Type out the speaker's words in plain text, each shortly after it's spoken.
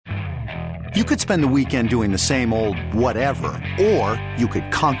You could spend the weekend doing the same old whatever, or you could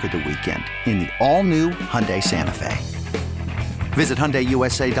conquer the weekend in the all-new Hyundai Santa Fe. Visit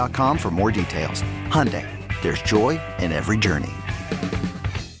HyundaiUSA.com for more details. Hyundai, there's joy in every journey.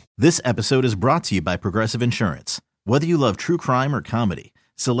 This episode is brought to you by Progressive Insurance. Whether you love true crime or comedy,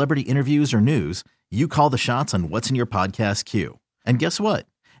 celebrity interviews or news, you call the shots on what's in your podcast queue. And guess what?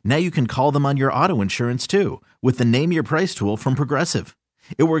 Now you can call them on your auto insurance too with the Name Your Price tool from Progressive.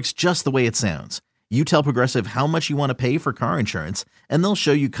 It works just the way it sounds. You tell Progressive how much you want to pay for car insurance, and they'll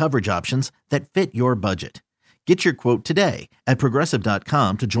show you coverage options that fit your budget. Get your quote today at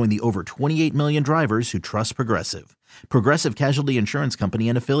Progressive.com to join the over 28 million drivers who trust Progressive. Progressive Casualty Insurance Company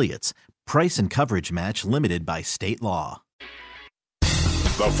and Affiliates. Price and coverage match limited by state law.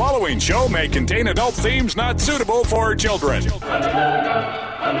 The following show may contain adult themes not suitable for children.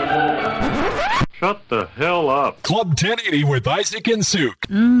 Shut the hell up. Club 1080 with Isaac and Suk.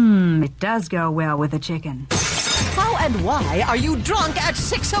 It does go well with a chicken. How and why are you drunk at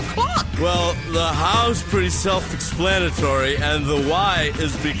 6 o'clock? Well, the how's pretty self-explanatory, and the why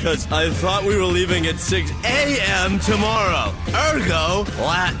is because I thought we were leaving at 6 a.m. tomorrow. Ergo,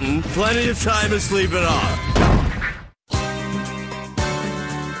 Latin, plenty of time to sleep it off.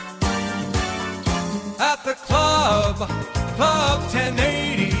 At the club, Club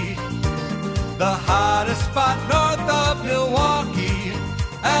 1080, the hottest spot north of Milwaukee.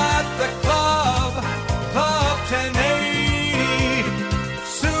 At the club, Club 1080,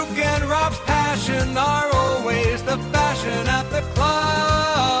 Suk and Rob's passion are always the fashion. At the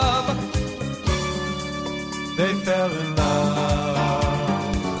club, they fell in love.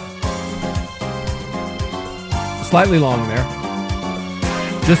 Slightly long there.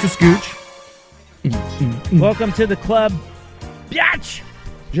 Just a scooch. Welcome to the club, biatch.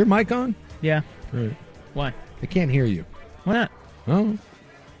 Is your mic on? Yeah. Right. Why? I can't hear you. Why not? Oh. You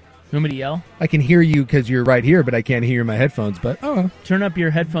want me to yell? I can hear you because you're right here, but I can't hear my headphones. But Turn up your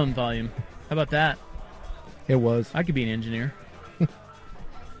headphone volume. How about that? It was. I could be an engineer.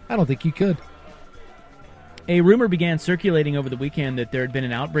 I don't think you could. A rumor began circulating over the weekend that there had been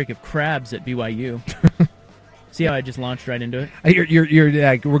an outbreak of crabs at BYU. See how I just launched right into it?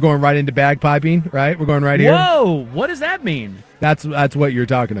 We're going right into bagpiping, right? We're going right here. Whoa! What does that mean? That's what you're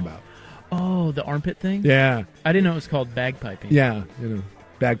talking about. Oh, the armpit thing? Yeah. I didn't know it was called bagpiping. Yeah,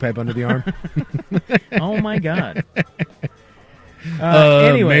 bagpipe under the arm. Oh my God.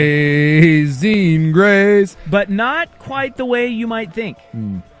 Anyway, Amazing Grace. but not quite the way you might think.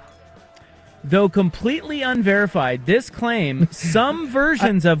 Though completely unverified, this claim, some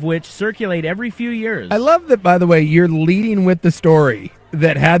versions of which circulate every few years. I love that, by the way, you're leading with the story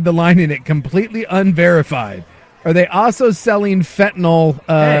that had the line in it, completely unverified. Are they also selling fentanyl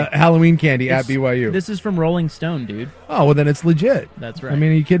Halloween candy at BYU? This is from Rolling Stone, dude. Oh, well, then it's legit. That's right. I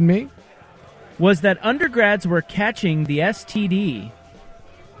mean, are you kidding me? Was that undergrads were catching the STD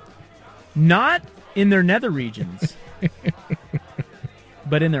not in their nether regions,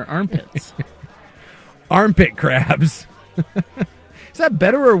 but in their armpits. Armpit crabs. Is that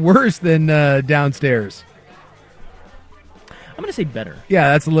better or worse than downstairs? I'm going to say better.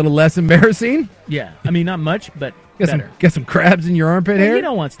 Yeah, that's a little less embarrassing. Yeah. I mean, not much, but better. Get some crabs in your armpit hair? You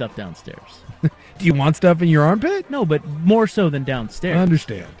don't want stuff downstairs. Do you want stuff in your armpit? No, but more so than downstairs. I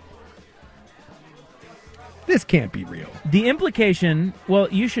understand. This can't be real. The implication,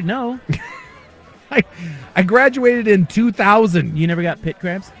 well, you should know. I graduated in 2000. You never got pit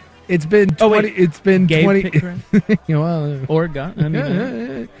crabs? It's been 20. It's been Gave 20. pit crabs? Or got? I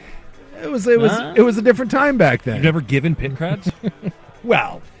mean, it was a different time back then. You've never given pit crabs?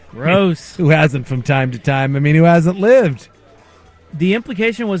 Well, gross. Who hasn't from time to time? I mean, who hasn't lived? The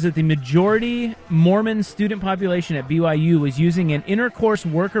implication was that the majority Mormon student population at BYU was using an intercourse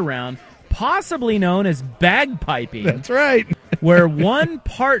workaround, possibly known as bagpiping. That's right. Where one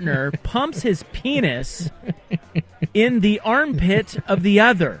partner pumps his penis in the armpit of the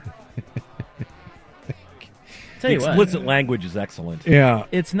other. Tell you Explicit language is excellent. Yeah.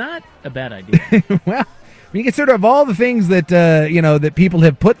 It's not a bad idea. Well, you consider of all the things that that people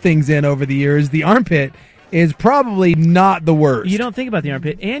have put things in over the years, the armpit is probably not the worst. You don't think about the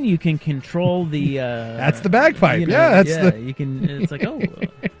armpit, and you can control the. That's the bagpipe. You can. It's like a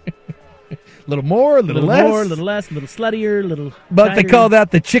little more, a little less, more, a little less, a little sluttier, a little. But tighter. they call that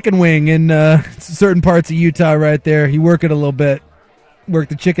the chicken wing in certain parts of Utah. Right there, you work it a little bit, work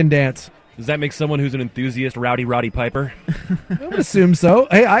the chicken dance. Does that make someone who's an enthusiast Rowdy Piper? I would assume so.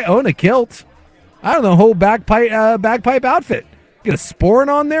 Hey, I own a kilt. I own the whole bagpipe outfit. Get a sporran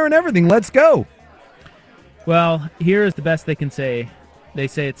on there and everything. Let's go. Well, here is the best they can say. They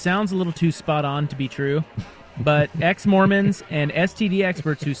say it sounds a little too spot on to be true. but ex-Mormons and STD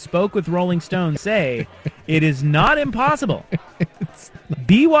experts who spoke with Rolling Stone say it is not impossible.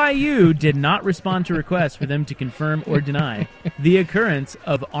 BYU did not respond to requests for them to confirm or deny the occurrence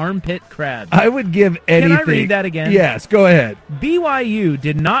of armpit crabs. I would give anything. Can I read that again? Yes, go ahead. BYU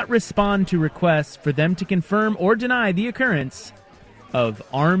did not respond to requests for them to confirm or deny the occurrence of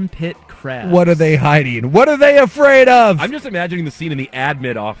armpit crabs. What are they hiding? What are they afraid of? I'm just imagining the scene in the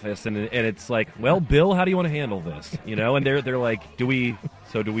admin office, and it's like, well, Bill, how do you want to handle this? You know, and they're like, do we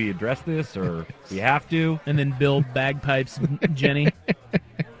address this, or we have to? And then Bill bagpipes Jenny.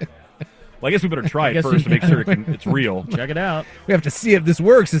 Well, I guess we better try it first to make sure it's real. Check it out. We have to see if this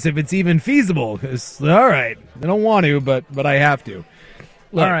works, as if it's even feasible. 'Cause, all right, I don't want to, but I have to.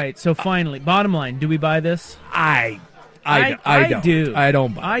 Look, all right, so finally, bottom line, do we buy this? I don't. do. I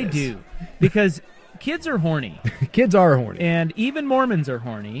don't buy I this. do. Because kids are horny. Kids are horny. And even Mormons are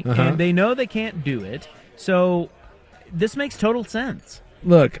horny. Uh-huh. And they know they can't do it. So this makes total sense.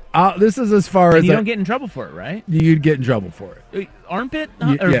 Look, this is as far And as you don't get in trouble for it, right? You'd get in trouble for it. Armpit?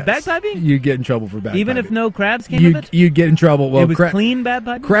 Yes. Bagpiping? You'd get in trouble for bagpiping. Even if no crabs came of it? You'd get in trouble. Well, it was clean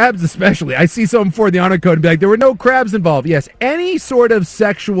bagpiping? Crabs especially. I see something for the honor code and be like, there were no crabs involved. Yes, any sort of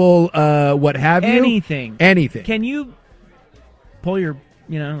sexual what have you. Anything. Can you pull your,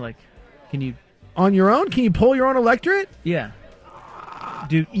 can you... On your own? Can you pull your own electorate? Yeah.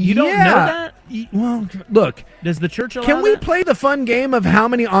 Dude, you don't know that? Well, look. Does the church allow Can we that? play the fun game of how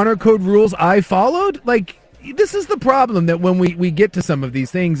many honor code rules I followed? Like, this is the problem that when we get to some of these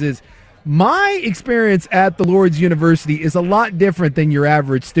things is my experience at the Lord's University is a lot different than your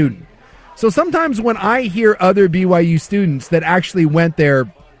average student. So sometimes when I hear other BYU students that actually went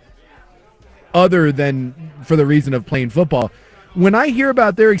there other than for the reason of playing football, when I hear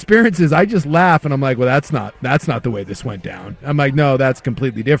about their experiences, I just laugh and I'm like, well, that's not the way this went down. I'm like, no, that's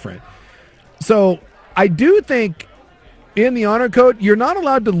completely different. So I do think in the honor code, you're not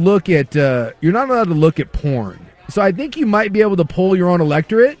allowed to look at porn. So I think you might be able to pull your own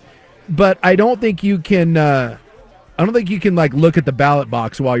electorate, but I don't think you can. I don't think you can look at the ballot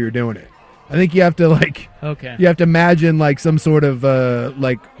box while you're doing it. I think you have to Okay. You have to imagine some sort of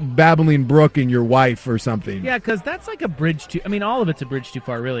babbling brook in your wife or something. Yeah, because that's like a bridge too. I mean, all of it's a bridge too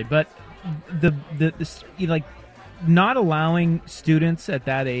far, really. But the not allowing students at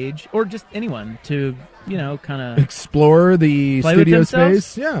that age, or just anyone, to kind of explore the studio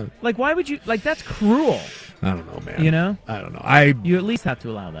space. Yeah. Why would you? That's cruel. I don't know, man. I don't know. You at least have to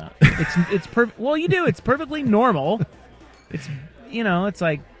allow that. It's perfect. Well, you do. It's perfectly normal. It's it's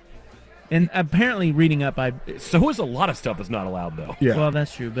like. And apparently, reading up, so is a lot of stuff that's not allowed, though. Yeah. Well,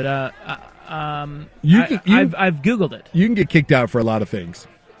 that's true, but I've Googled it. You can get kicked out for a lot of things.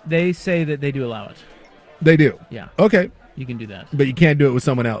 They say that they do allow it. They do. Yeah. Okay. You can do that, but you can't do it with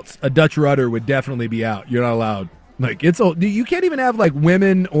someone else. A Dutch rudder would definitely be out. You're not allowed. You can't even have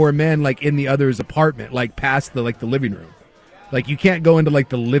women or men in the other's apartment, past the living room. You can't go into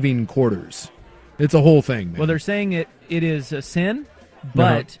the living quarters. It's a whole thing, man. Well, they're saying it is a sin,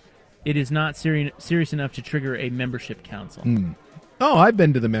 but. It is not serious enough to trigger a membership council. Oh, I've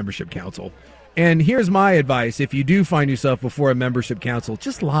been to the membership council. And here's my advice. If you do find yourself before a membership council,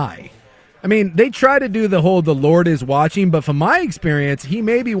 just lie. I mean, they try to do the whole the Lord is watching, but from my experience, he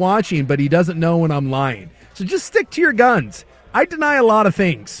may be watching, but he doesn't know when I'm lying. So just stick to your guns. I deny a lot of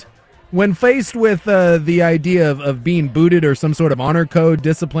things. When faced with the idea of being booted or some sort of honor code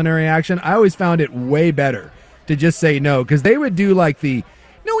disciplinary action, I always found it way better to just say no, because they would do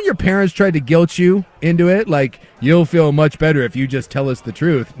when your parents tried to guilt you into it, you'll feel much better if you just tell us the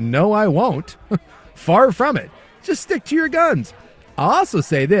truth. No, I won't. Far from it. Just stick to your guns. I'll also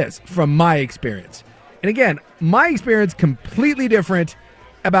say this from my experience. And again, my experience completely different,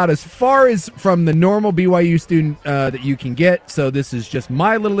 about as far as from the normal BYU student that you can get. So this is just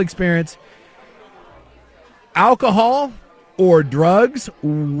my little experience. Alcohol or drugs,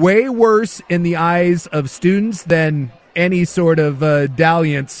 way worse in the eyes of students than any sort of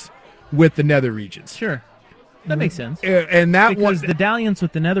dalliance with the nether regions. Sure. That makes sense. And that because the dalliance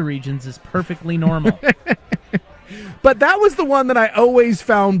with the nether regions is perfectly normal. But that was the one that I always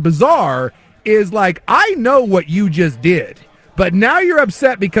found bizarre, is I know what you just did, but now you're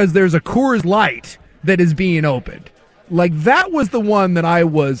upset because there's a Coors Light that is being opened. That was the one that I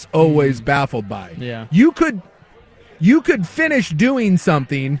was always baffled by. Yeah. You could finish doing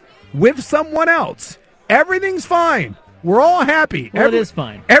something with someone else. Everything's fine. We're all happy. Well, it is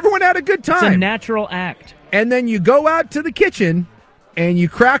fine. Everyone had a good time. It's a natural act. And then you go out to the kitchen and you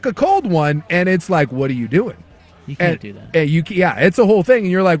crack a cold one, and it's what are you doing? You can't do that. And it's a whole thing.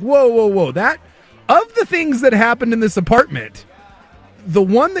 And you're like, whoa. That, of the things that happened in this apartment, the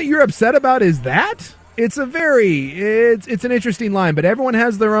one that you're upset about is that? it's an interesting line, but everyone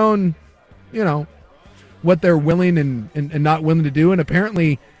has their own, what they're willing and not willing to do. And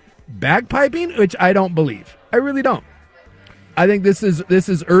apparently bagpiping, which I don't believe. I really don't. I think this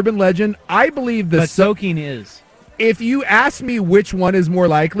is urban legend. I believe but soaking is. If you ask me which one is more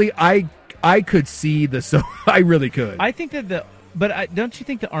likely, I could see the I really could. I think that don't you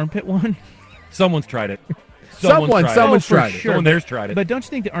think the armpit one? Someone's tried it. Someone's tried it. Someone there's tried it. But don't you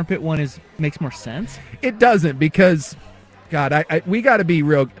think the armpit one makes more sense? It doesn't, because, God, we got to be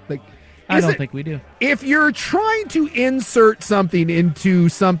real. Like, I don't think we do. If you're trying to insert something into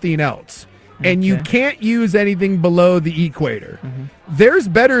something else, and you can't use anything below the equator, there's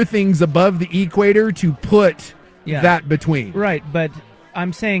better things above the equator to put that between. Right, but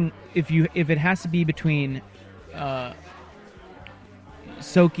I'm saying if it has to be between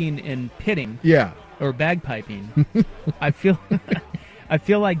soaking and pitting, or bagpiping, I feel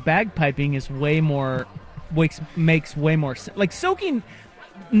like bagpiping is makes way more sense. Like soaking,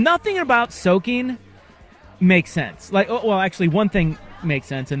 nothing about soaking makes sense. Like, well, actually, one thing makes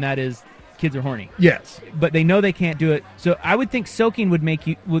sense, and that is kids are horny. Yes, but they know they can't do it. So I would think soaking would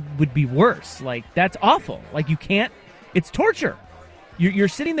would be worse. Like, that's awful. Like, you can't. It's torture. You're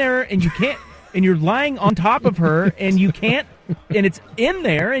sitting there and you can't, and you're lying on top of her and you can't, and it's in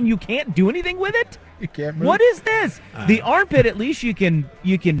there and you can't do anything with it. You can't move. What is this? The armpit, at least you can.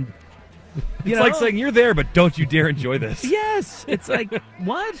 It's like saying you're there, but don't you dare enjoy this. Yes, it's like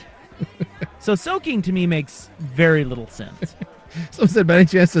what? So soaking to me makes very little sense. Someone said, by any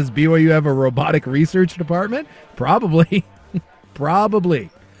chance, does BYU have a robotic research department? Probably. Probably.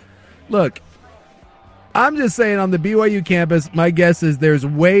 Look, I'm just saying, on the BYU campus, my guess is there's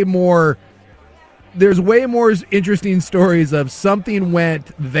way more interesting stories of something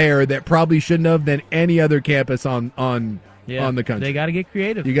went there that probably shouldn't have than any other campus on the country. They got to get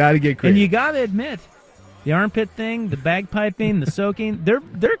creative. You got to get creative. And you got to admit, the armpit thing, the bagpiping, the soaking, they're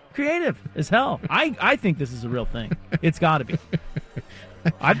creative as hell. I think this is a real thing. It's got to be.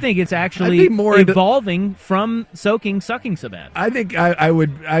 I think it's actually evolving from sucking so bad. I think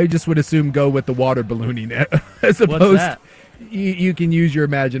I just would assume go with the water ballooning as opposed. What's that? You can use your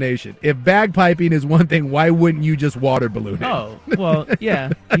imagination. If bagpiping is one thing, why wouldn't you just water balloon it? Oh, well,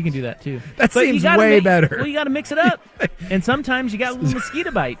 yeah, you can do that too. That seems way better. Well, you got to mix it up, and sometimes you got little mosquito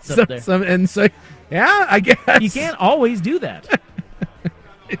bites up there. Yeah, I guess you can't always do that.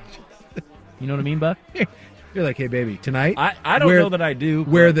 You know what I mean, Buck? You're like, hey, baby, tonight. I don't know that I do.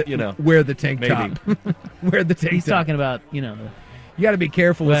 Wear the tank top. Wear the tank top. He's talking about You got to be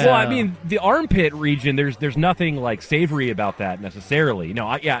careful with. Well, I mean, the armpit region. There's nothing like savory about that necessarily.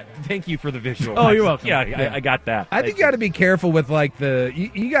 No, thank you for the visual. Oh, you're welcome. Yeah, I got that. I think you got to be careful with like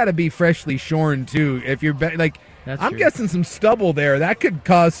you got to be freshly shorn too. If you're I'm guessing some stubble there that could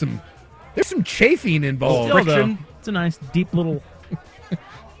cause some. There's some chafing involved. Still, it's a nice deep little.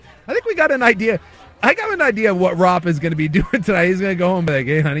 I think we got an idea. I got an idea of what Ropp is going to be doing tonight. He's going to go home and be like,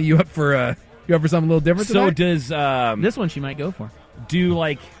 hey, honey, you up for something a little different tonight? So does this one she might go for.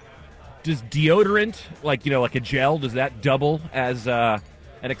 Does deodorant, like a gel, does that double as an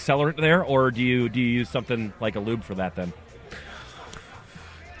accelerant there, or do you use something like a lube for that then?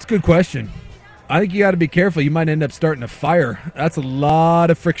 It's a good question. I think you got to be careful. You might end up starting a fire. That's a lot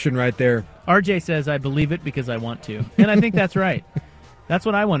of friction right there. RJ says, I believe it because I want to. And I think that's right. That's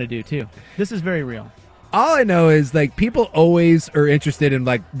what I want to do, too. This is very real. All I know is, people always are interested in,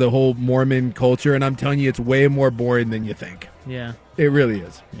 the whole Mormon culture, and I'm telling you, it's way more boring than you think. Yeah. It really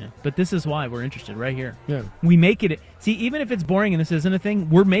is. Yeah. But this is why we're interested right here. Yeah. We make it. See, even if it's boring and this isn't a thing,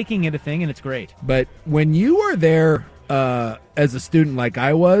 we're making it a thing, and it's great. But when you are there as a student like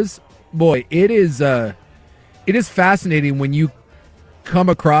I was, boy, it is fascinating when you come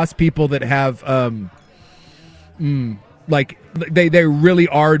across people that have they really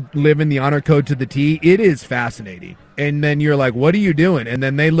are living the honor code to the T. It is fascinating. And then you're like, what are you doing? And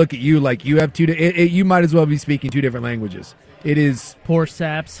then they look at you like you have you might as well be speaking two different languages. It is poor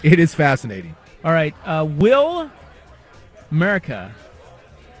saps. It is fascinating. All right, will America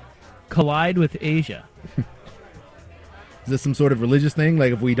collide with Asia? Is this some sort of religious thing?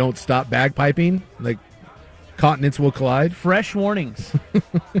 Like, if we don't stop bagpiping, continents will collide? Fresh warnings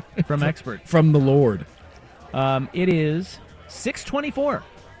from experts. From the Lord. It is 6:24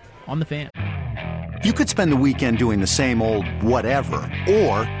 on the Fan. You could spend the weekend doing the same old whatever,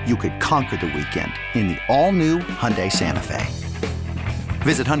 or you could conquer the weekend in the all-new Hyundai Santa Fe.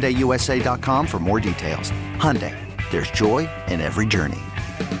 Visit HyundaiUSA.com for more details. Hyundai, there's joy in every journey.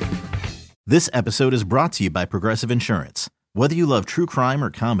 This episode is brought to you by Progressive Insurance. Whether you love true crime or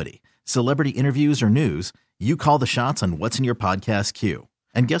comedy, celebrity interviews or news, you call the shots on what's in your podcast queue.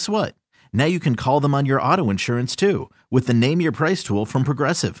 And guess what? Now you can call them on your auto insurance too with the Name Your Price tool from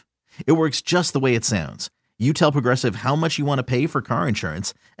Progressive. It works just the way it sounds. You tell Progressive how much you want to pay for car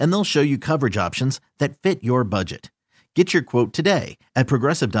insurance, and they'll show you coverage options that fit your budget. Get your quote today at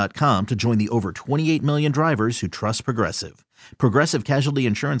Progressive.com to join the over 28 million drivers who trust Progressive. Progressive Casualty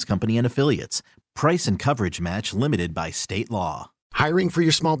Insurance Company and Affiliates. Price and coverage match limited by state law. Hiring for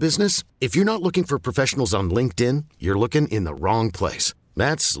your small business? If you're not looking for professionals on LinkedIn, you're looking in the wrong place.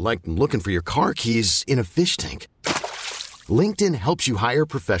 That's like looking for your car keys in a fish tank. LinkedIn helps you hire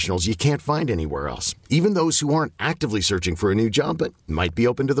professionals you can't find anywhere else, even those who aren't actively searching for a new job but might be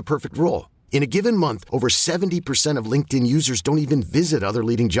open to the perfect role. In a given month, over 70% of LinkedIn users don't even visit other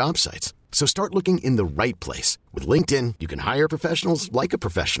leading job sites. So start looking in the right place. With LinkedIn, you can hire professionals like a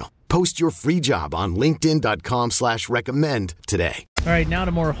professional. Post your free job on linkedin.com/recommend today. All right, now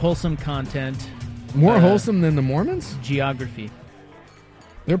to more wholesome content. More wholesome than the Mormons? Geography.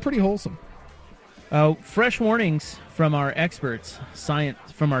 They're pretty wholesome. Fresh warnings from our experts,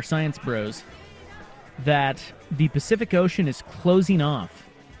 from our science bros, that the Pacific Ocean is closing off,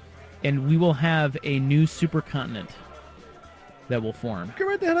 and we will have a new supercontinent that will form. Get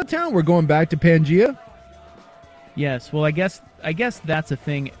right the hell out of town. We're going back to Pangea. Yes. Well, I guess that's a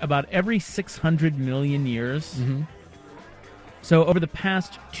thing. About every 600 million years. Mm-hmm. So over the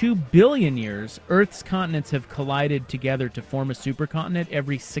past 2 billion years, Earth's continents have collided together to form a supercontinent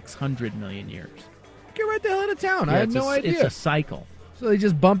every 600 million years. Get right the hell out of town. Yeah, I had no idea. It's a cycle. So they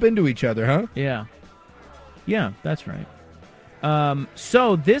just bump into each other, huh? Yeah. Yeah, that's right.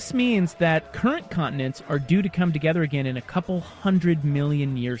 So this means that current continents are due to come together again in a couple 100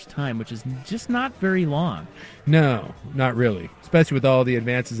 million years' time, which is just not very long. No, not really. Especially with all the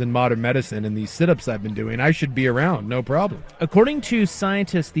advances in modern medicine and these sit-ups I've been doing. I should be around, no problem. According to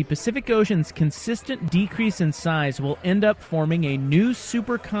scientists, the Pacific Ocean's consistent decrease in size will end up forming a new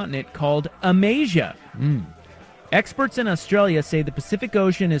supercontinent called Amasia. Experts in Australia say the Pacific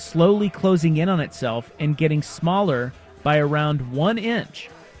Ocean is slowly closing in on itself and getting smaller by around 1 inch,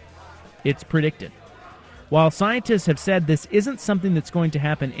 it's predicted. While scientists have said this isn't something that's going to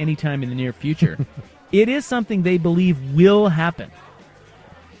happen anytime in the near future, it is something they believe will happen.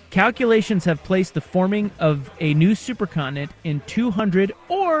 Calculations have placed the forming of a new supercontinent in 200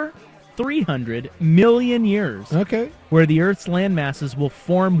 or 300 million years. Okay. Where the Earth's land masses will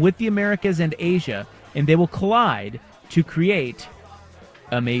form with the Americas and Asia, and they will collide to create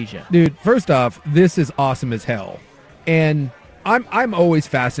Amasia. Dude, first off, this is awesome as hell. And I'm always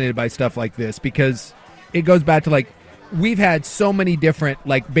fascinated by stuff like this because it goes back to, like, we've had so many different,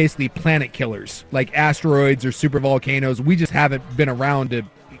 like, basically planet killers, like asteroids or supervolcanoes. We just haven't been around to,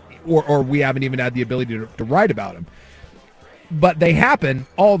 or we haven't even had the ability to write about them. But they happen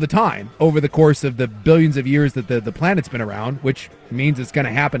all the time over the course of the billions of years that the planet's been around, which means it's going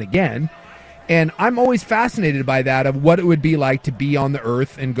to happen again. And I'm always fascinated by that, of what it would be like to be on the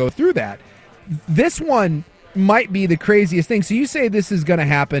Earth and go through that. This one might be the craziest thing. So you say this is going to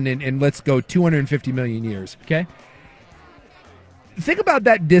happen in let's go 250 million years. Okay. Think about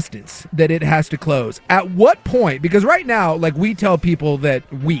that distance that it has to close. At what point, because right now, like, we tell people that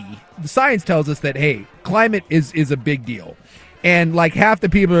the science tells us that, hey, climate is a big deal. And like half the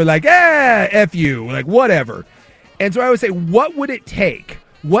people are like, F you, like whatever. And so I would say, what would it take?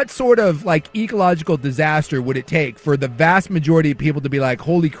 What sort of like ecological disaster would it take for the vast majority of people to be like,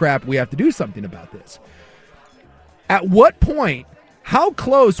 holy crap, we have to do something about this? At what point, how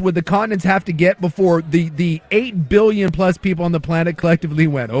close would the continents have to get before the 8 billion plus people on the planet collectively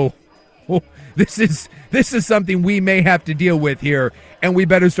went, oh, this is something we may have to deal with here, and we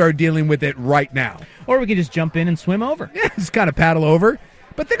better start dealing with it right now. Or we could just jump in and swim over. Yeah, just kind of paddle over.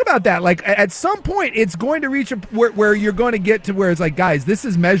 But think about that. Like, at some point, it's going to reach where you're going to get to where it's like, guys, this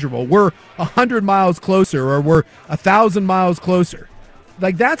is measurable. We're 100 miles closer, or we're 1,000 miles closer.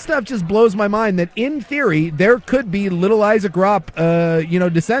 Like, that stuff just blows my mind that, in theory, there could be little Isaac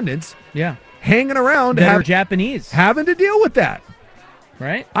Ropp, descendants hanging around. That are Japanese. Having to deal with that.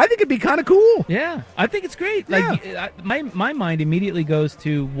 Right? I think it'd be kind of cool. Yeah, I think it's great. Yeah. Like, my mind immediately goes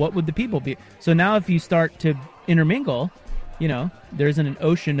to, what would the people be? So now if you start to intermingle, there's an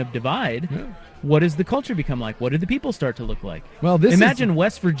ocean of divide. Yeah. What does the culture become like? What do the people start to look like? Well, imagine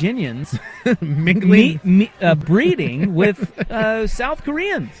West Virginians mingling, breeding with South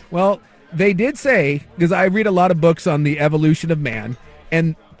Koreans. Well, they did say, because I read a lot of books on the evolution of man,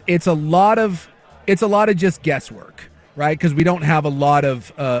 and it's a lot of just guesswork, right? Because we don't have a lot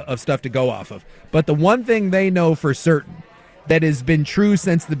of stuff to go off of. But the one thing they know for certain that has been true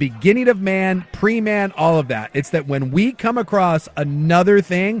since the beginning of man, pre-man, all of that, it's that when we come across another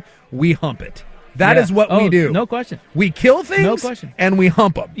thing, we hump it. That is what we do. No question. We kill things No question. and we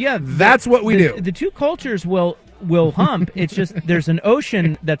hump them. Yeah, that's what we do. The two cultures will hump. It's just there's an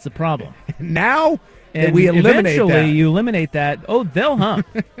ocean that's the problem. Now and we eliminate eventually that. you eliminate that. Oh, they'll hump.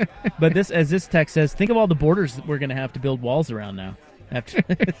 But as this text says, think of all the borders that we're going to have to build walls around now. After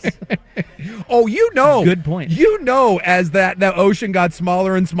oh, good point. As the ocean got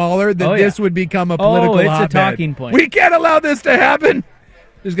smaller and smaller, that this would become a political it's hotbed. a talking point. We can't allow this to happen.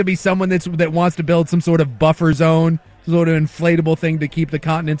 There's going to be someone that wants to build some sort of buffer zone, sort of inflatable thing to keep the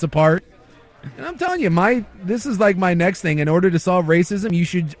continents apart. And I'm telling you, this is like my next thing. In order to solve racism, you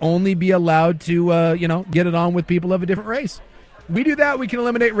should only be allowed to, get it on with people of a different race. We do that, we can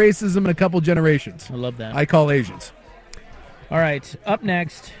eliminate racism in a couple generations. I love that. I call Asians. All right, up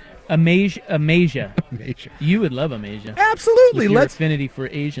next, Amasia. Amasia. You would love Amasia. Absolutely. With your affinity for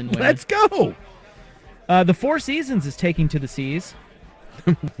Asian women. Let's go. The Four Seasons is taking to the seas.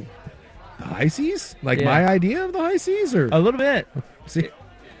 The high seas? Like my idea of the high seas? Or a little bit. See?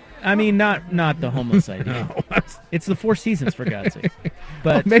 I mean, not the homeless idea. No. It's the Four Seasons, for God's sake.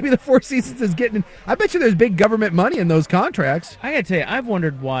 But maybe the Four Seasons is getting... I bet you there's big government money in those contracts. I got to tell you, I've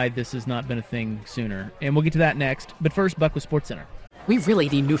wondered why this has not been a thing sooner. And we'll get to that next. But first, Buck with SportsCenter. We really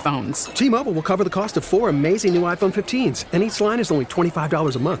need new phones. T-Mobile will cover the cost of 4 amazing new iPhone 15s, and each line is only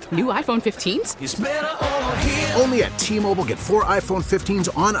 $25 a month. New iPhone 15s? It's better over here. Only at T-Mobile, get 4 iPhone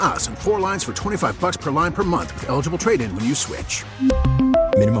 15s on us and 4 lines for $25 per line per month with eligible trade-in when you switch.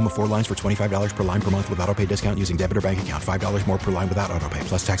 Minimum of 4 lines for $25 per line per month with autopay discount using debit or bank account. $5 more per line without autopay,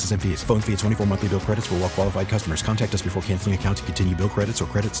 plus taxes and fees. Phone fee at 24 monthly bill credits for well-qualified customers. Contact us before canceling account to continue bill credits or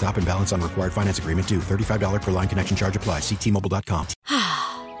credit stop and balance on required finance agreement due. $35 per line connection charge applies. See T-Mobile.com.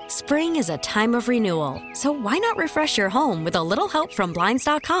 Spring is a time of renewal, so why not refresh your home with a little help from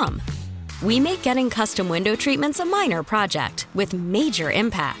Blinds.com? We make getting custom window treatments a minor project with major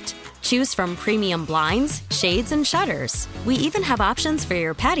impact. Choose from premium blinds, shades, and shutters. We even have options for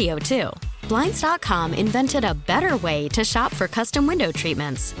your patio, too. Blinds.com invented a better way to shop for custom window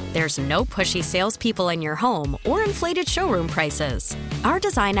treatments. There's no pushy salespeople in your home or inflated showroom prices. Our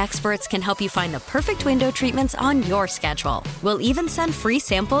design experts can help you find the perfect window treatments on your schedule. We'll even send free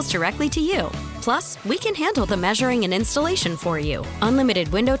samples directly to you. Plus, we can handle the measuring and installation for you. Unlimited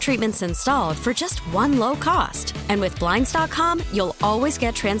window treatments installed for just one low cost. And with Blinds.com, you'll always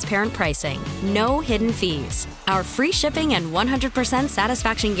get transparent pricing. No hidden fees. Our free shipping and 100%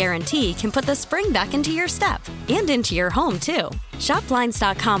 satisfaction guarantee can put the spring back into your step and into your home, too. Shop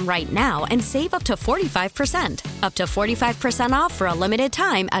Blinds.com right now and save up to 45%. Up to 45% off for a limited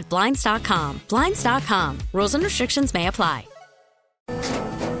time at Blinds.com. Blinds.com. Rules and restrictions may apply.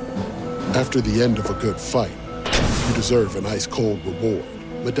 After the end of a good fight, you deserve an ice-cold reward.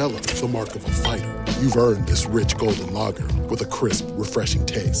 Modelo is the mark of a fighter. You've earned this rich golden lager with a crisp, refreshing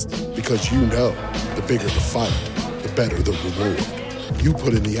taste. Because you know, the bigger the fight, the better the reward. You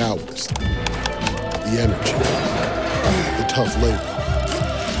put in the hours, the energy, the tough labor.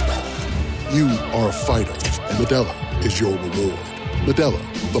 You are a fighter, and Modelo is your reward.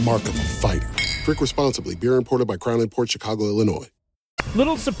 Modelo, the mark of a fighter. Drink responsibly. Beer imported by Crown Imports, Chicago, Illinois.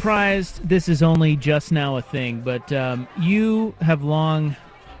 Little surprised this is only just now a thing, but you have long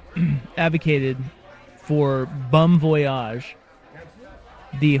advocated for Bum Voyage,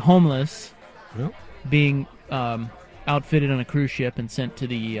 the homeless being outfitted on a cruise ship and sent to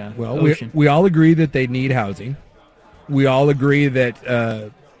the ocean. We all agree that they need housing. We all agree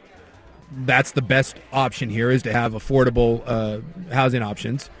that that's the best option here is to have affordable housing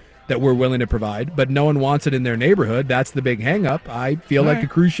options that we're willing to provide, but no one wants it in their neighborhood. That's the big hang-up. I feel like a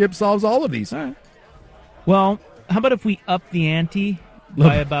cruise ship solves all of these. All right. Well, how about if we up the ante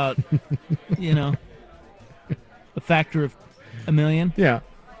by about, a factor of 1 million? Yeah.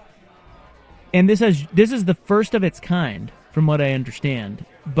 And this is the first of its kind, from what I understand.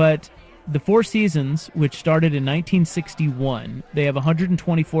 But the Four Seasons, which started in 1961, they have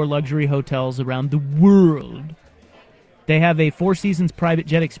 124 luxury hotels around the world. They have a Four Seasons private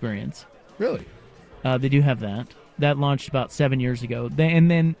jet experience. Really? They do have that. That launched about 7 years ago.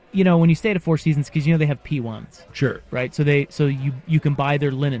 And then, when you stay at a Four Seasons, because they have P1s. Sure. Right? So you can buy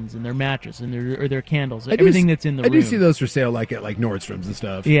their linens and their mattress and their candles, everything that's in the room. I do see those for sale at Nordstrom's and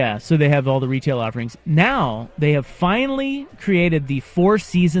stuff. Yeah, so they have all the retail offerings. Now, they have finally created the Four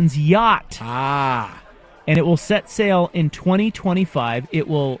Seasons Yacht. And it will set sail in 2025. It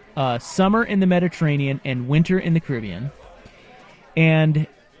will summer in the Mediterranean and winter in the Caribbean. And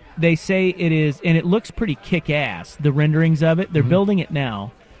they say it is, and it looks pretty kick-ass, the renderings of it. They're building it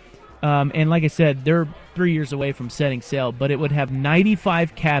now. And like I said, they're 3 years away from setting sail, but it would have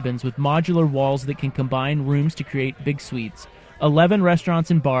 95 cabins with modular walls that can combine rooms to create big suites, 11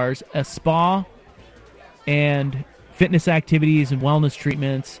 restaurants and bars, a spa, and fitness activities and wellness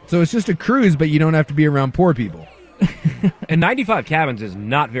treatments. So it's just a cruise, but you don't have to be around poor people. And 95 cabins is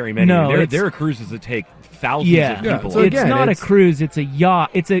not very many. No, there are cruises that take thousands of people. So again, it's not a cruise; it's a yacht.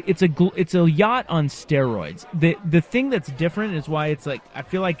 It's a yacht on steroids. The thing that's different is why it's like I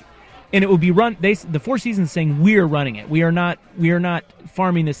feel like, and it will be run. The Four Seasons is saying we're running it. We are not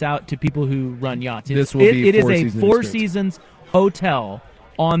farming this out to people who run yachts. It is a Four Seasons hotel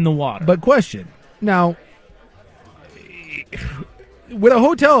on the water. But question now. With a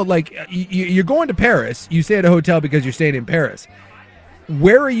hotel, like you're going to Paris, you stay at a hotel because you're staying in Paris.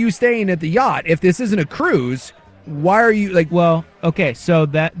 Where are you staying at the yacht? If this isn't a cruise, why are you like? Well, okay, so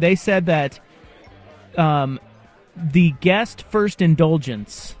that they said that the guest first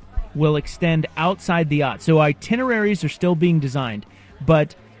indulgence will extend outside the yacht. So itineraries are still being designed,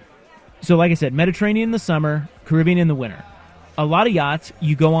 but so like I said, Mediterranean in the summer, Caribbean in the winter. A lot of yachts,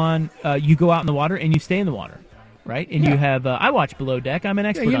 you go out in the water and you stay in the water. Right, and you have. I watch Below Deck. I'm an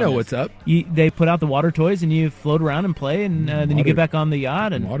expert. You know on this. What's up. They put out the water toys, and you float around and play, and then you get back on the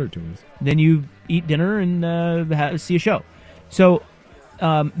yacht, and water toys. Then you eat dinner and see a show. So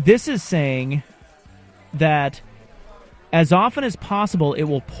this is saying that as often as possible, it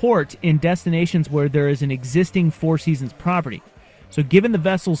will port in destinations where there is an existing Four Seasons property. So, given the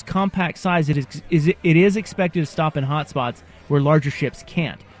vessel's compact size, it is expected to stop in hotspots where larger ships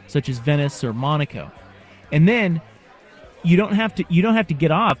can't, such as Venice or Monaco. And then you don't have to get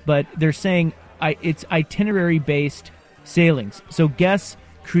off, but they're saying it's itinerary-based sailings. So guests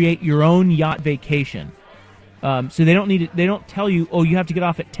create your own yacht vacation. So they don't tell you, oh, you have to get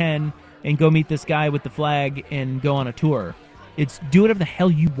off at 10 and go meet this guy with the flag and go on a tour. It's do whatever the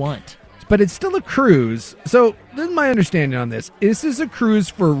hell you want. But it's still a cruise. So this is my understanding on this. This is a cruise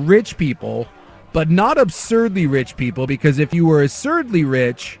for rich people, but not absurdly rich people, because if you were absurdly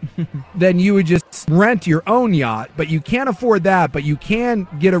rich, then you would just rent your own yacht, but you can't afford that, but you can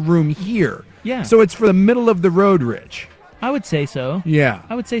get a room here. Yeah. So it's for the middle of the road rich. I would say so. Yeah.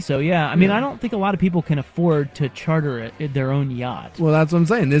 I would say so, yeah. I mean, I don't think a lot of people can afford to charter their own yacht. Well, that's what I'm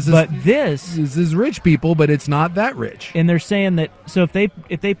saying. This is rich people, but it's not that rich. And they're saying that, so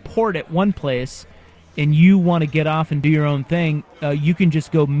if they port at one place and you want to get off and do your own thing, you can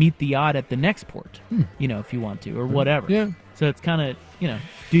just go meet the yacht at the next port, if you want to, or whatever. Yeah. So it's kind of,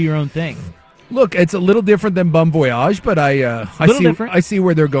 do your own thing. Look, it's a little different than Bum Voyage, but I see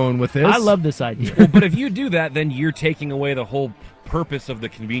where they're going with this. I love this idea. Well, but if you do that, then you're taking away the whole purpose of the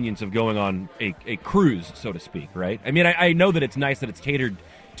convenience of going on a cruise, so to speak, right? I mean, I know that it's nice that it's catered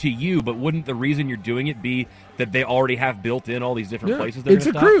to you, but wouldn't the reason you're doing it be that they already have built in all these different places? It's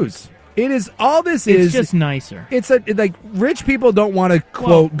a cruise. It is all this is. It's just nicer. It's like rich people don't want to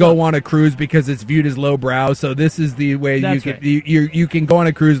quote go on a cruise because it's viewed as lowbrow. So this is the way you can go on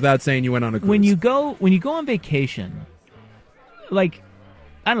a cruise without saying you went on a cruise. When you go on vacation, like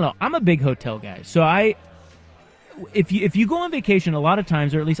I don't know, I'm a big hotel guy. So if you go on vacation, a lot of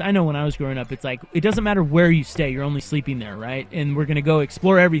times, or at least I know when I was growing up, it's like it doesn't matter where you stay, you're only sleeping there, right? And we're gonna go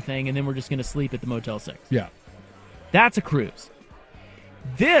explore everything, and then we're just gonna sleep at the Motel 6. Yeah, that's a cruise.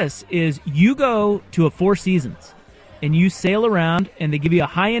 This is you go to a Four Seasons and you sail around and they give you a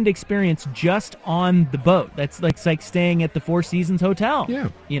high-end experience just on the boat. That's like staying at the Four Seasons Hotel.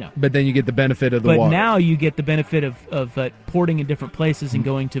 Yeah. But then you get the benefit of the water. But now you get the benefit of porting in different places and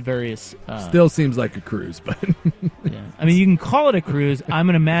going to various... Still seems like a cruise, but... yeah. I mean, you can call it a cruise. I'm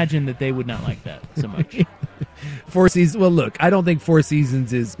going to imagine that they would not like that so much. Four Seasons... Well, look, I don't think Four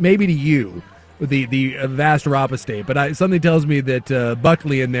Seasons is... Maybe to you... The vast Rapa State, but something tells me that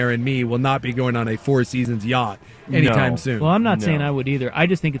Buckley in there and me will not be going on a Four Seasons yacht anytime soon. Well, I'm not saying I would either. I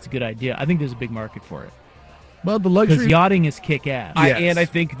just think it's a good idea. I think there's a big market for it. Well, the luxury... Because yachting is kick-ass. And I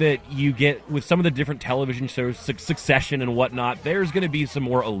think that you get, with some of the different television shows, Succession and whatnot, there's going to be some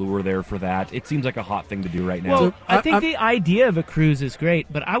more allure there for that. It seems like a hot thing to do right now. Well, I think the idea of a cruise is great,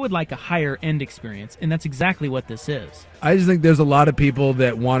 but I would like a higher-end experience, and that's exactly what this is. I just think there's a lot of people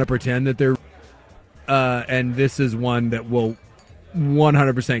that want to pretend that they're... and this is one that will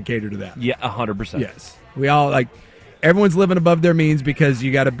 100% cater to that. Yeah, 100%. Yes. We all, everyone's living above their means because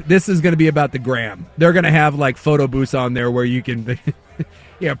this is going to be about the gram. They're going to have, photo booths on there where you can,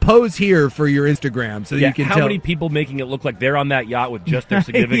 pose here for your Instagram so you can how many people making it look like they're on that yacht with just their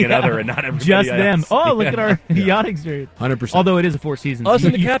significant other and not everybody just else. them. Oh, look at our yacht experience. 100%. Although it is a Four Seasons. Us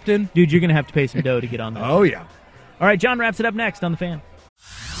and the captain. Dude, you're going to have to pay some dough to get on that. Oh, yeah. All right, John wraps it up next on The Fan.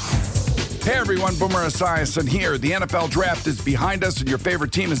 Hey everyone, Boomer Esiason here. The NFL draft is behind us and your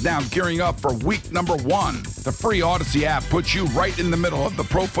favorite team is now gearing up for week number 1. The free Odyssey app puts you right in the middle of the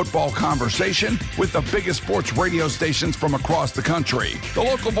pro football conversation with the biggest sports radio stations from across the country. The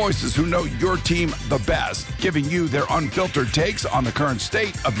local voices who know your team the best, giving you their unfiltered takes on the current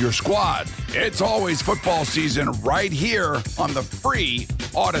state of your squad. It's always football season right here on the free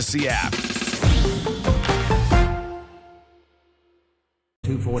Odyssey app.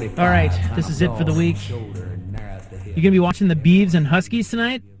 All right, this is it for the week. You going to be watching the Beavs and Huskies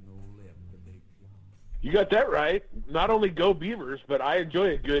tonight? You got that right. Not only go Beavers, but I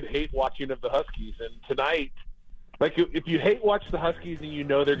enjoy a good hate watching of the Huskies. And tonight, like if you hate watch the Huskies and you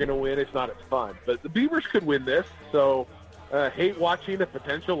know they're going to win, it's not as fun. But the Beavers could win this, so hate watching a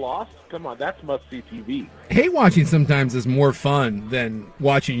potential loss? Come on, that's must-see TV. Hate watching sometimes is more fun than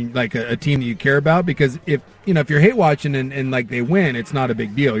watching like a team that you care about, because if you're hate watching and like they win, it's not a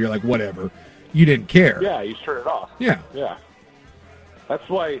big deal. You're like, whatever. You didn't care. Yeah, you turn it off. Yeah. Yeah. That's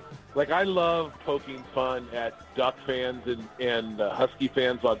why, like, I love poking fun at Duck fans and Husky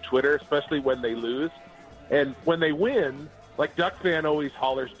fans on Twitter, especially when they lose. And when they win, like, Duck fan always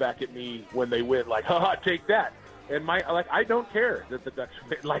hollers back at me when they win, like, haha, take that. And I don't care that the Ducks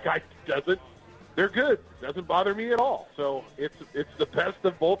win. They're good. It doesn't bother me at all. So it's the best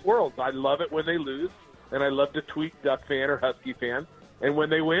of both worlds. I love it when they lose, and I love to tweet Duck fan or Husky fan. And when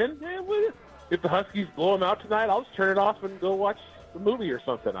they win, if the Huskies blow them out tonight, I'll just turn it off and go watch the movie or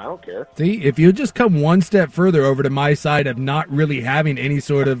something. I don't care. See, if you just come one step further over to my side of not really having any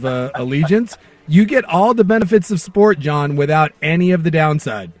sort of allegiance, you get all the benefits of sport, John, without any of the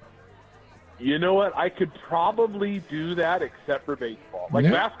downside. You know what? I could probably do that except for baseball. Like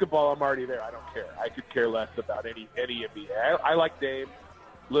basketball, I'm already there. I don't care. I could care less about any NBA. I like Dame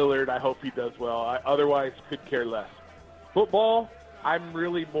Lillard. I hope he does well. I otherwise could care less. Football, I'm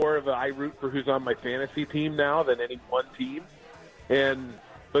really more of I root for who's on my fantasy team now than any one team.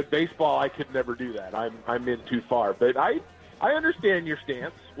 But baseball, I could never do that. I'm in too far. But I understand your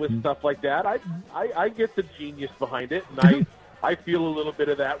stance with stuff like that. I get the genius behind it, and I feel a little bit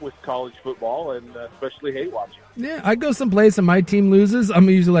of that with college football and especially hate watching. Yeah, I go someplace and my team loses, I'm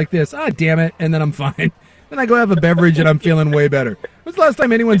usually like this, damn it, and then I'm fine. Then I go have a beverage and I'm feeling way better. When's the last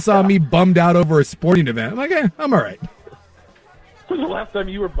time anyone saw me bummed out over a sporting event? I'm like, I'm all right. When's the last time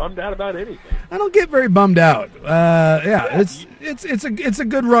you were bummed out about anything? I don't get very bummed out. It's a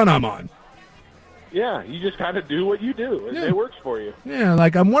good run I'm on. Yeah, you just kind of do what you do, and it works for you. Yeah,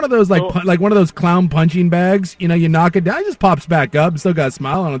 like I'm one of those like one of those clown punching bags. You knock it down, it just pops back up. Still got a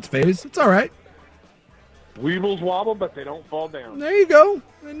smile on its face. It's all right. Weebles wobble, but they don't fall down. There you go.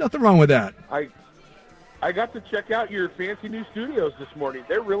 Ain't nothing wrong with that. I got to check out your fancy new studios this morning.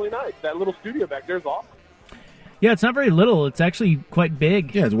 They're really nice. That little studio back there is awesome. Yeah, it's not very little. It's actually quite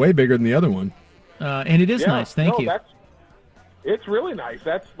big. Yeah, it's way bigger than the other one. And it is nice. Thank you. It's really nice.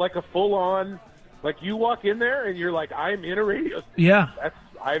 That's like a full-on. Like, you walk in there, and you're like, I'm in a radio station. Yeah. That's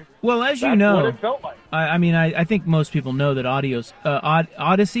you know, what it felt like. I think most people know that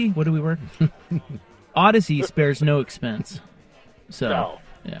Odyssey, what do we work? Odyssey spares no expense. So, no.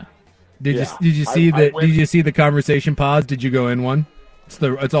 Yeah. Did you see Did you see the conversation pause? Did you go in one?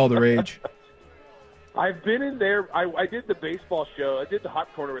 It's all the rage. I've been in there. I did the baseball show. I did the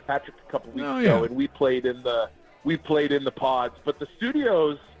Hot Corner with Patrick a couple weeks ago, and we played in the pods. But the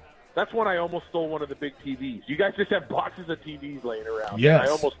studios. That's when I almost stole one of the big TVs. You guys just have boxes of TVs laying around. Yes.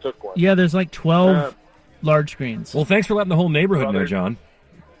 I almost took one. Yeah, there's like 12 large screens. Well, thanks for letting the whole neighborhood know, John.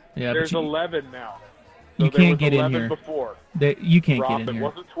 Yeah, there's 11 now. So you can't get in here. Before. You can't get in it here. It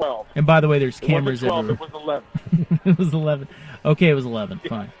wasn't 12. And by the way, there's cameras everywhere. It was 11. It was 11. Okay, it was 11.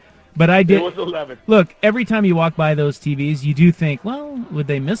 Fine. But I did. It was 11. Look, every time you walk by those TVs, you do think, well, would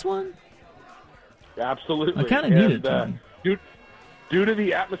they miss one? Absolutely. I kind of needed it. Due to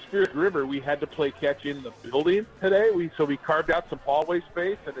the atmospheric river, we had to play catch in the building today. So we carved out some hallway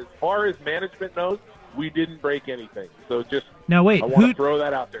space, and as far as management knows, we didn't break anything. So just now wait, I want to throw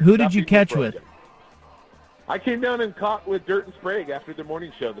that out there. Who did you catch with? I came down and caught with Dirt and Sprague after the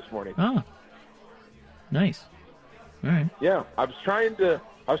morning show this morning. Oh, nice. All right. Yeah, I was trying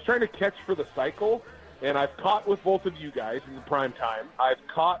to catch for the cycle, and I've caught with both of you guys in the prime time. I've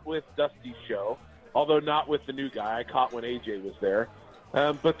caught with Dusty's show, although not with the new guy. I caught when AJ was there.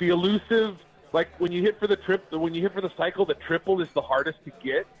 But the elusive, like when you hit for the cycle, the triple is the hardest to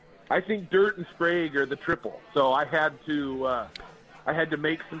get. I think Dirt and Sprague are the triple. So I had to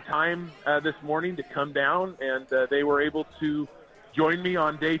make some time this morning to come down, and they were able to join me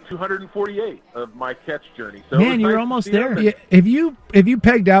on day 248 of my catch journey. So man, you're almost there. Yeah, if you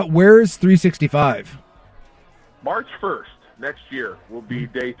pegged out, where's 365? March 1st. next year will be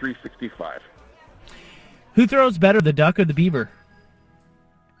day 365. Who throws better, the duck or the beaver?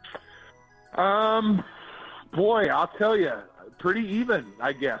 Boy, I'll tell you, pretty even,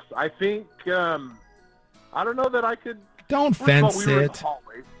 I guess. I think, I don't know that I could. Don't fence we were it. In the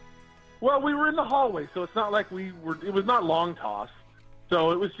hallway. Well, we were in the hallway, so it's not like it was not long toss.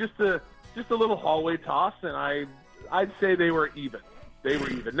 So it was just a little hallway toss, and I'd say they were even. They were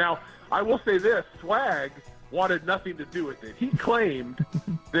even. Now, I will say this, Swag wanted nothing to do with it. He claimed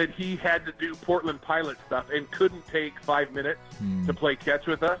that he had to do Portland Pilot stuff and couldn't take 5 minutes to play catch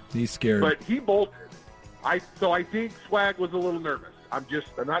with us. He's scared. But he bolted. So I think Swag was a little nervous. I'm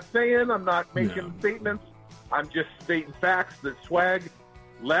not saying, I'm not making statements. I'm just stating facts that Swag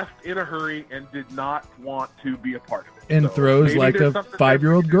left in a hurry and did not want to be a part of it. And so throws like a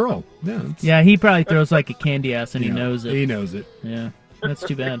 5-year-old girl. Yeah, he probably throws like a candy ass, and he knows it. He knows it. Yeah, that's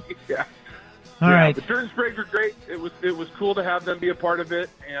too bad. Yeah. All right. The Turn Sprays are great. It was cool to have them be a part of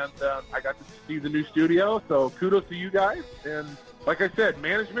it, and I got to see the new studio, so kudos to you guys. And like I said,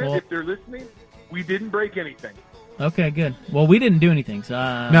 management, if they're listening, we didn't break anything. Okay, good. Well, we didn't do anything, so no,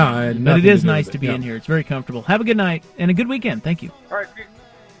 I had but it nothing is to do nice with to it. be Yeah. in here. It's very comfortable. Have a good night and a good weekend. Thank you. All right,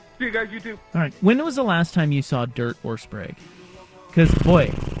 see you guys. You too. All right. When was the last time you saw Dirt or Sprague? Because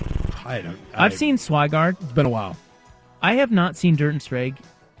boy, I've seen Swigard. It's been a while. I have not seen Dirt and Sprague.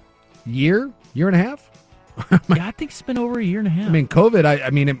 Year and a half? Yeah, I think it's been over a year and a half. I mean, COVID, I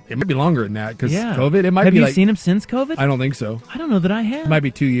mean, it might be longer than that because COVID, it might have be you like. seen him since COVID? I don't think so. I don't know that I have. It might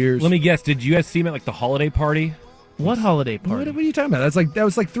be 2 years. Let me guess. Did you guys see him at like the holiday party? What holiday party? What are you talking about? That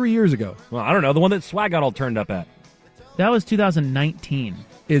was like 3 years ago. Well, I don't know. The one that Swag got all turned up at. That was 2019.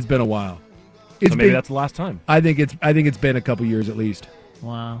 It's been a while. So maybe that's the last time. I think it's been a couple years at least.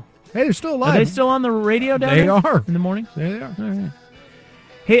 Wow. Hey, they're still alive. Are they still on the radio down They there? are. In the morning? There they are. All right.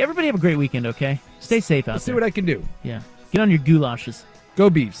 Hey, everybody have a great weekend, okay? Stay safe out Let's there. see what I can do. Yeah. Get on your goulashes. Go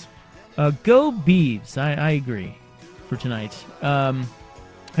Beavs. Go Beavs. I agree for tonight. Have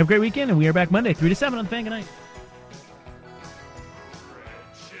a great weekend, and we are back Monday, 3 to 7 on the Fan. Good night.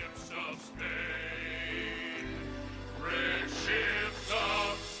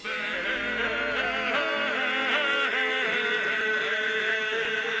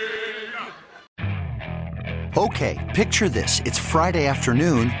 Okay, picture this. It's Friday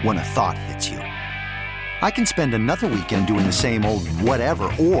afternoon when a thought hits you. I can spend another weekend doing the same old whatever,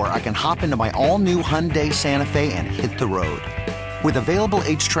 or I can hop into my all-new Hyundai Santa Fe and hit the road. With available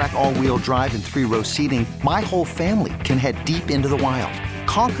H-Track all-wheel drive and 3-row seating, my whole family can head deep into the wild.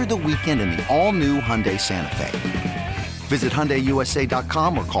 Conquer the weekend in the all-new Hyundai Santa Fe. Visit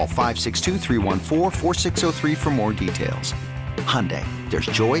HyundaiUSA.com or call 562-314-4603 for more details. Hyundai, there's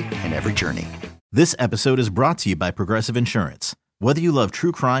joy in every journey. This episode is brought to you by Progressive Insurance. Whether you love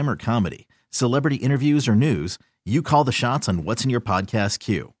true crime or comedy, celebrity interviews or news, you call the shots on what's in your podcast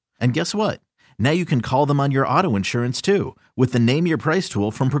queue. And guess what? Now you can call them on your auto insurance too with the Name Your Price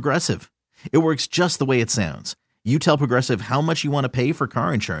tool from Progressive. It works just the way it sounds. You tell Progressive how much you want to pay for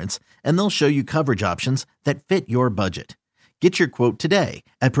car insurance, and they'll show you coverage options that fit your budget. Get your quote today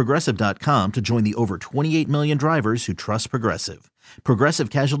at Progressive.com to join the over 28 million drivers who trust Progressive. Progressive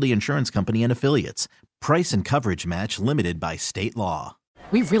Casualty Insurance Company and Affiliates. Price and coverage match limited by state law.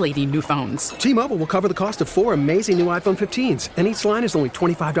 We really need new phones. T-Mobile will cover the cost of 4 amazing new iPhone 15s, and each line is only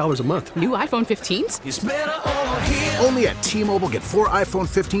 $25 a month. New iPhone 15s? It's better over here. Only at T-Mobile, get 4 iPhone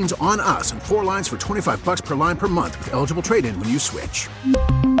 15s on us and 4 lines for $25 per line per month with eligible trade-in when you switch.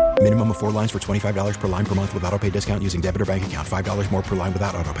 Minimum of 4 lines for $25 per line per month with autopay discount using debit or bank account. $5 more per line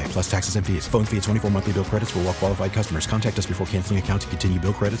without autopay, plus taxes and fees. Phone fee at 24 monthly bill credits for well-qualified customers. Contact us before canceling account to continue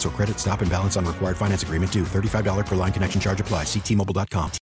bill credits or credit stop and balance on required finance agreement due. $35 per line connection charge applies. See T-Mobile.com.